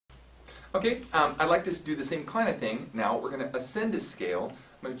Okay, I'd like to do the same kind of thing. Now we're going to ascend a scale.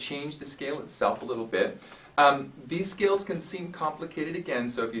 I'm going to change the scale itself a little bit. These scales can seem complicated again,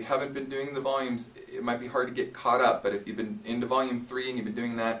 so if you haven't been doing the volumes, it might be hard to get caught up, but if you've been into volume 3 and you've been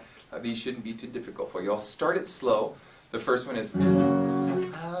doing that, these shouldn't be too difficult for you. I'll start it slow. The first one is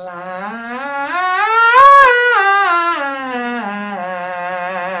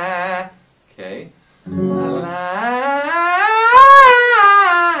okay.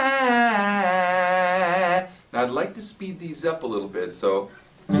 Now I'd like to speed these up a little bit, so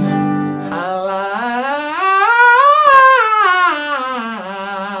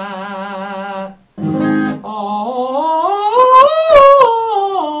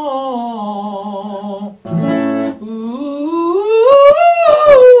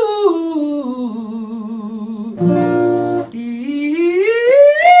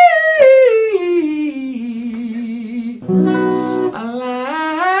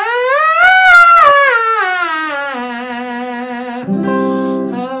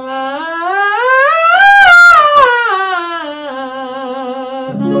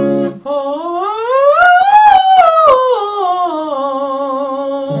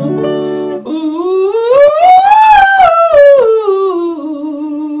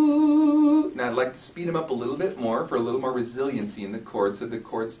speed them up a little bit more for a little more resiliency in the chord so the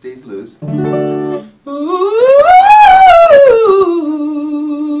chord stays loose.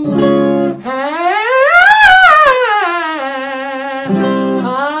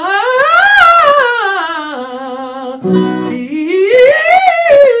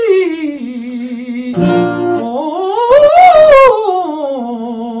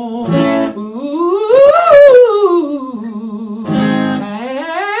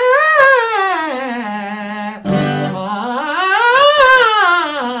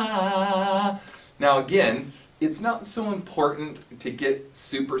 Now again, it's not so important to get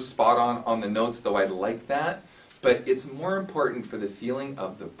super spot on the notes, though I'd like that, but it's more important for the feeling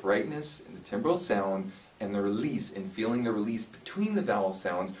of the brightness and the timbral sound and the release, and feeling the release between the vowel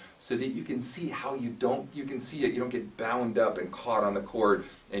sounds so that you can see how you don't get bound up and caught on the chord,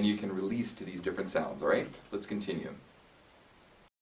 and you can release to these different sounds, all right? Let's continue.